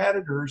their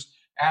competitors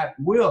at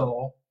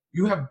will,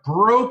 you have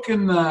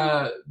broken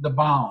the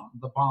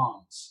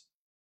bonds.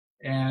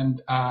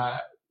 And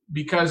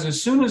because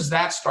as soon as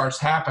that starts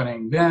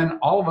happening, then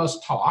all of us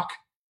talk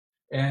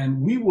and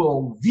we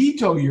will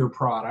veto your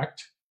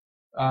product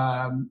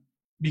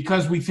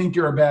because we think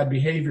you're a bad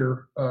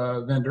behavior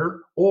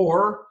vendor,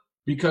 or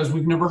because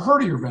we've never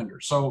heard of your vendor.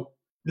 So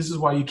this is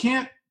why you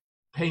can't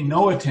pay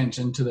no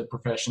attention to the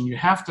profession. You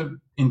have to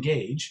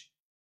engage,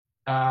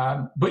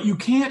 but you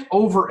can't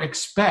over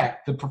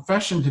expect the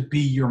profession to be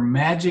your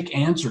magic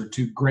answer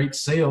to great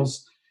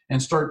sales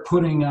and start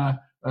putting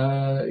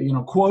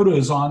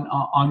quotas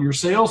on your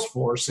sales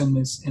force in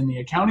the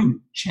accounting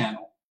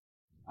channel.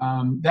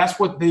 That's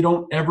what they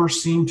don't ever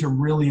seem to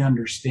really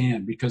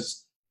understand,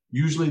 because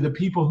usually the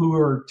people who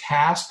are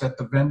tasked at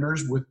the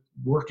vendors with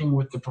working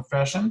with the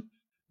profession,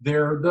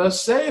 they're the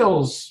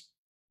sales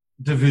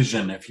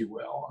division, if you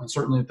will, and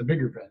certainly at the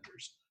bigger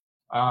vendors.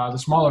 The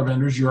smaller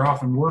vendors, you're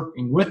often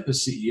working with the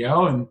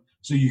CEO, and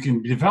so you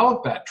can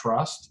develop that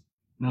trust.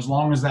 And as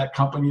long as that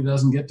company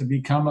doesn't get to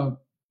become a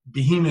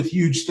behemoth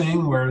huge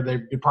thing where they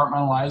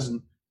departmentalize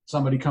and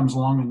somebody comes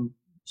along and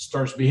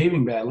starts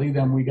behaving badly,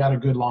 then we got a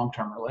good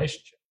long-term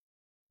relationship.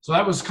 So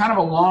that was kind of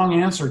a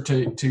long answer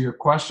to your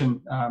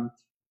question,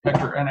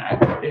 Hector, and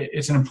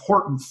it's an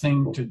important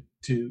thing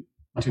to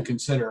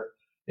consider.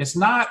 It's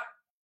not,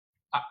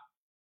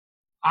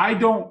 I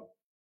don't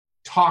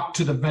talk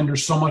to the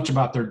vendors so much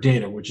about their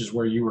data, which is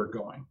where you were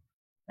going,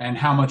 and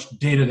how much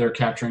data they're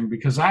capturing,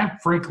 because I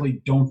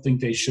frankly don't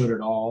think they should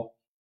at all.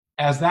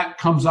 As that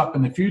comes up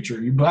in the future,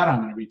 you bet I'm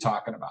going to be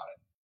talking about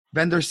it.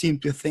 Vendors seem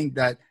to think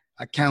that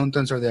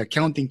accountants or the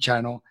accounting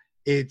channel,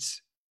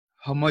 it's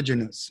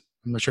homogeneous.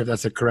 I'm not sure if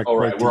that's the correct word. All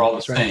right, we're all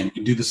the same.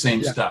 We do the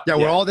same stuff. Yeah,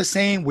 we're all the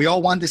same. We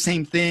all want the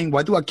same thing.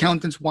 What do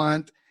accountants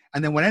want?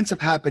 And then what ends up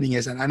happening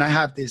is, and I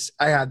have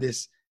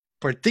this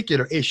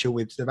particular issue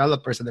with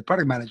developers and the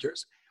product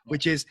managers,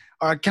 which is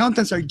our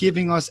accountants are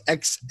giving us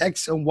X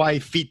and Y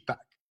feedback.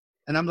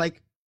 And I'm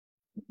like,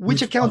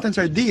 which accountants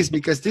are these?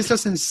 Because this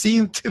doesn't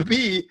seem to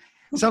be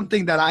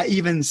something that I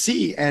even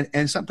see.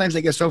 And sometimes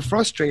I get so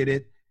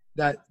frustrated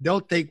that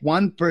they'll take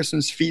one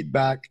person's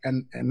feedback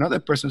and another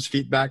person's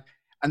feedback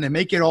and they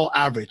make it all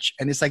average.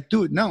 And it's like,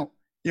 dude, no,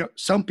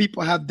 some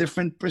people have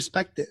different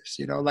perspectives,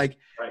 right.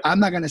 I'm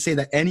not going to say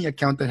that any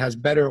accountant has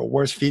better or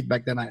worse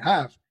feedback than I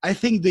have. I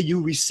think that you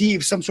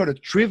receive some sort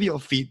of trivial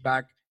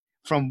feedback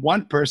from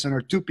one person or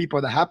two people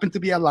that happen to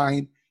be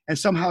aligned, and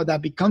somehow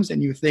that becomes a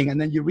new thing.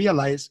 And then you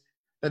realize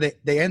that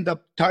they end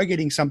up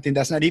targeting something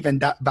that's not even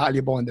that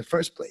valuable in the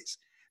first place.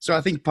 So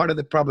I think part of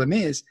the problem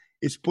is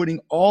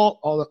putting all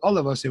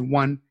of us in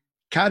one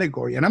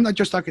category. And I'm not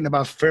just talking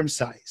about firm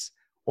size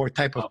or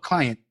type of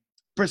client.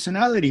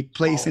 Personality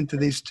plays into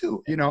this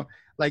too.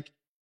 Like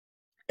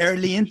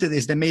early into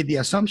this, they made the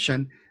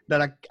assumption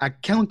that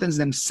accountants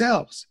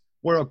themselves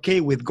were okay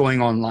with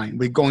going online,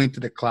 with going to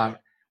the cloud,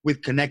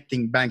 with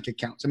connecting bank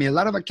accounts. I mean, a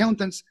lot of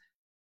accountants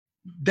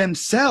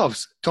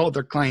themselves told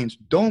their clients,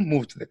 don't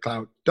move to the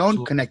cloud,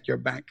 don't connect your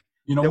bank.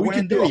 You know, They we weren't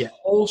could do there a yet.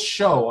 whole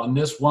show on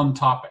this one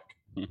topic.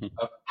 Mhm.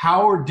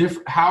 How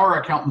are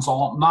accountants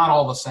all not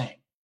all the same?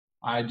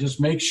 I just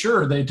make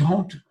sure they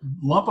don't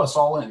lump us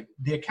all in.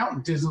 The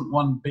accountant isn't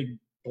one big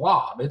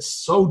blob. It's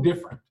so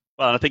different.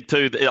 Well, and I think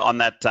too on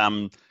that,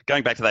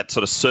 going back to that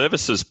sort of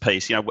services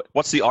piece, you know,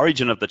 what's the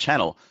origin of the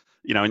channel?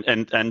 You know,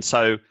 and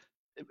so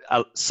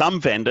some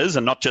vendors,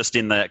 and not just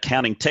in the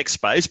accounting tech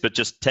space, but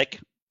just tech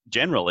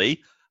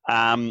generally,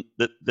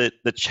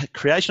 the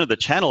creation of the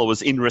channel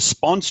was in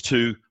response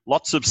to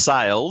lots of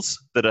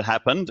sales that had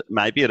happened,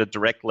 maybe at a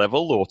direct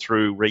level or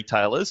through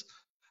retailers,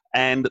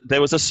 and there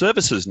was a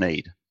services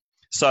need.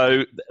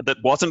 So that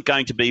wasn't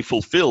going to be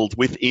fulfilled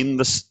within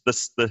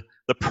the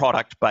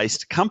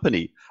product-based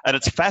company. And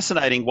it's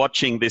fascinating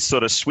watching this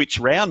sort of switch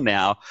round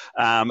now.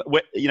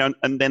 You know,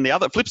 and then the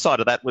other flip side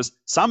of that was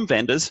some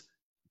vendors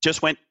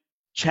just went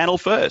channel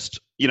first.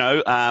 You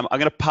know, I'm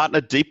going to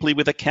partner deeply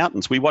with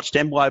accountants. We watched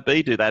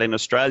MYB do that in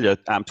Australia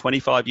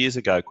 25 years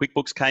ago.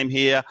 QuickBooks came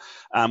here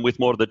with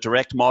more of the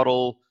direct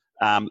model,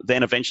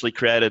 then eventually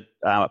created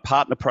a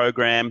partner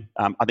program,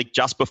 I think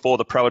just before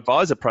the Pro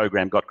Advisor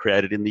program got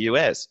created in the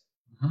US.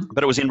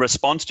 But it was in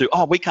response to,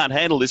 we can't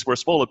handle this. We're a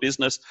smaller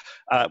business.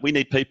 We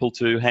need people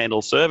to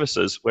handle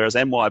services. Whereas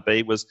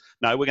MYB was,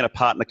 no, we're going to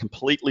partner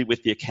completely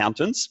with the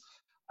accountants.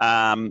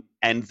 And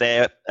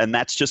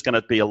that's just going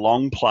to be a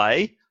long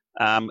play.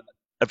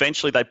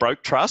 Eventually they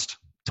broke trust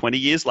 20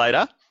 years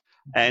later,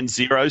 and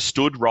Xero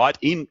stood right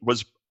in,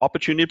 was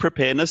opportunity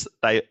preparedness.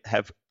 They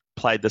have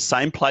played the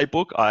same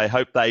playbook. I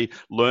hope they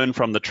learn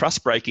from the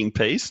trust breaking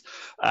piece.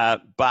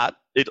 But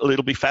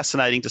it'll be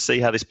fascinating to see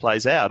how this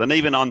plays out. And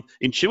even on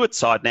Intuit's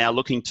side now,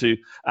 looking to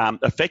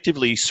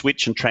effectively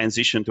switch and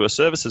transition to a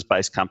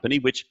services-based company,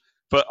 which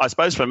I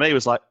suppose for me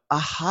was like,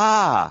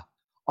 aha,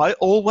 I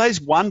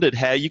always wondered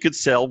how you could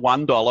sell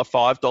 $1,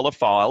 $5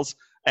 files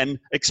and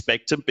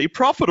expect to be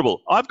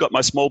profitable. I've got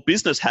my small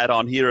business hat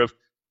on here of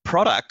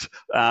product,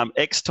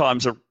 X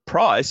times a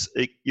price,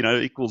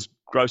 equals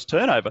gross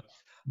turnover.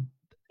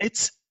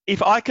 It's,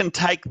 if I can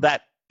take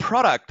that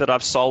product that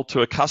I've sold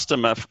to a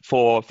customer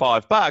for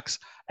 $5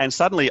 and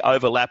suddenly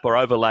overlap or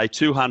overlay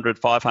 $200,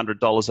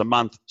 $500 a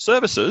month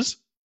services,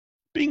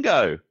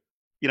 bingo.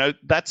 You know,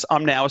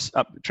 I'm now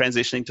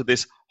transitioning to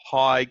this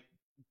high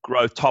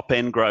growth, top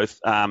end growth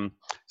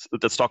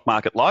the stock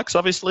market likes,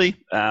 obviously.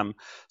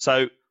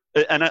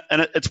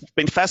 It's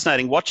been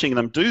fascinating watching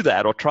them do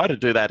that or try to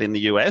do that in the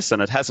US,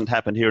 and it hasn't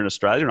happened here in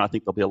Australia. And I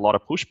think there'll be a lot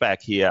of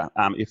pushback here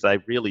if they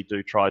really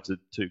do try to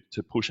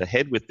push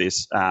ahead with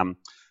this.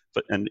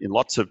 And in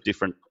lots of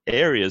different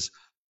areas.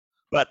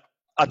 But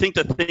I think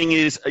the thing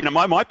is, you know,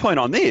 my point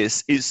on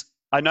this is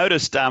I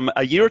noticed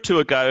a year or two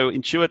ago,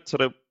 Intuit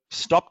sort of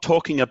stopped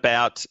talking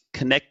about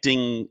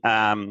connecting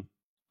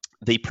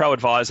the Pro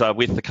Advisor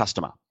with the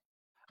customer.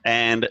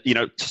 And, you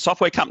know,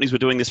 software companies were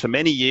doing this for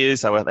many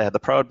years. They had the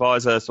Pro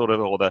Advisor sort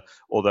of, or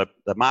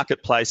the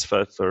marketplace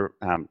for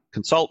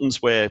consultants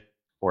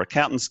or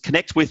accountants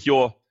connect with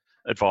your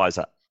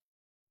advisor.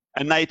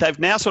 And they've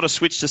now sort of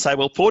switched to say,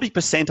 well,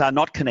 40% are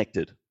not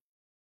connected.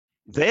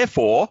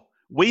 Therefore,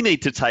 we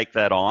need to take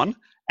that on,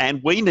 and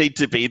we need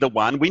to be the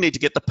one. We need to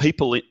get the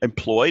people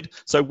employed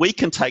so we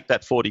can take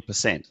that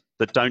 40%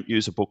 that don't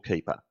use a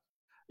bookkeeper.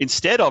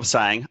 Instead of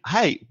saying,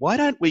 hey, why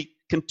don't we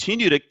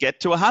continue to get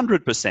to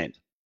 100%?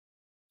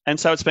 And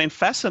so it's been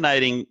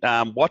fascinating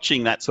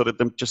watching that sort of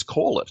them just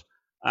call it.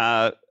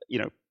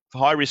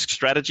 High risk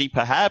strategy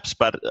perhaps,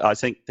 but I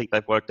think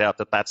they've worked out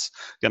that that's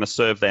going to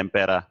serve them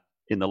better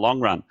in the long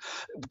run.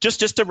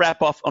 Just to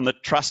wrap off on the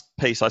trust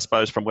piece, I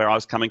suppose, from where I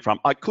was coming from,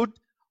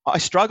 I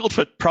struggled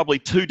for probably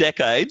 2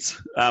 decades.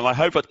 I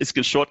hope this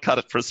can shortcut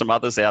it for some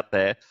others out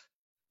there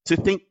to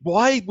think,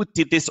 why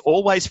did this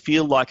always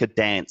feel like a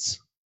dance?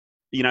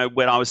 You know,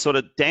 when I was sort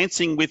of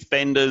dancing with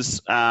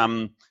vendors,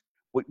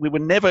 we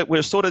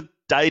were sort of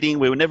dating.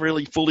 We were never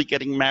really fully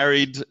getting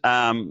married.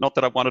 Not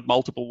that I wanted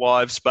multiple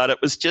wives, but it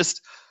was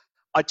just,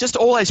 I just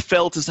always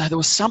felt as though there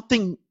was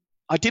something,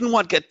 I didn't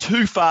want to get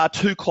too far,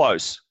 too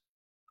close.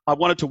 I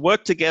wanted to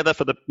work together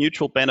for the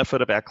mutual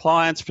benefit of our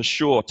clients, for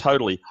sure,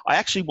 totally. I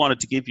actually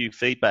wanted to give you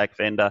feedback,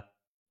 vendor,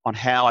 on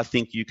how I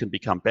think you can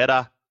become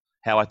better,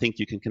 how I think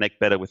you can connect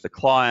better with the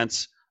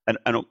clients. And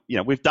you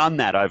know, we've done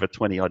that over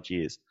 20 odd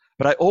years.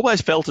 But I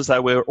always felt as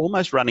though we were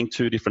almost running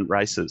 2 different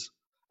races.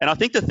 And I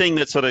think the thing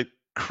that sort of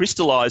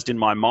crystallized in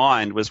my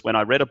mind was when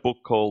I read a book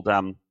called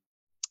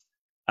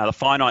The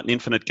Finite and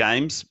Infinite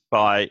Games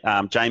by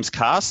James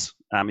Cass.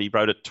 He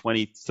wrote it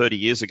 20, 30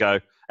 years ago.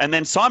 And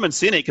then Simon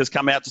Sinek has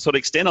come out to sort of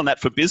extend on that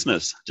for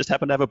business. Just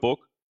happened to have a book.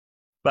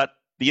 But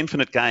The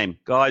Infinite Game,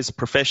 guys,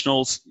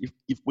 professionals,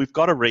 we've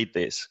got to read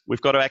this.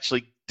 We've got to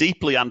actually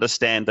deeply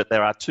understand that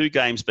there are 2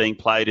 games being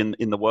played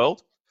in the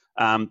world.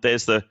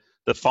 There's the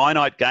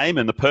finite game,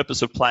 and the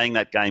purpose of playing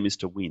that game is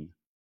to win.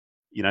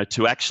 You know,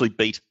 to actually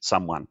beat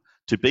someone,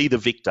 to be the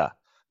victor,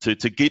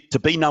 to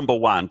be number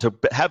one, to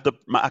have the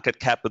market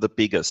cap of the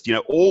biggest. You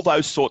know, all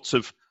those sorts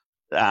of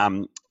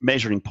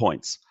measuring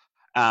points.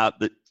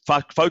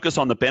 Focus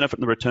on the benefit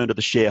and the return to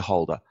the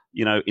shareholder,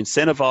 you know,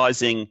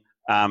 incentivizing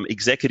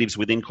executives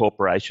within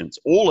corporations.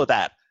 All of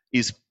that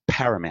is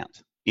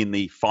paramount in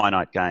the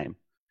finite game.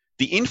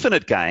 The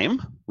infinite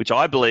game, which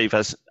I believe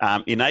as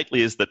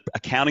innately is that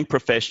accounting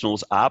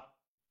professionals are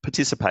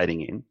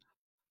participating in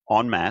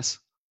masse,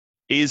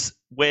 is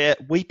where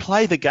we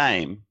play the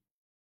game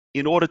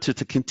in order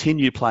to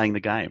continue playing the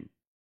game.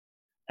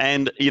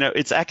 And,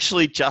 it's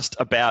actually just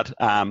about,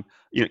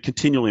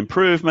 continual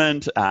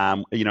improvement.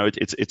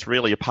 It's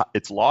really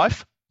it's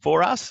life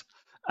for us.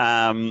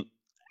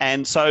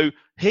 And so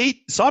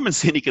Simon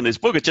Sinek in this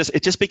book, it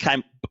just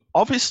became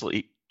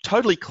obviously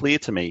totally clear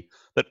to me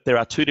that there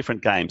are two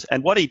different games.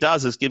 And what he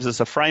does is gives us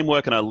a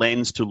framework and a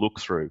lens to look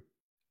through.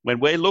 When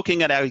we're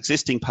looking at our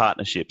existing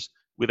partnerships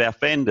with our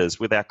vendors,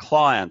 with our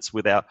clients,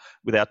 with our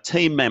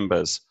team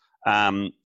members,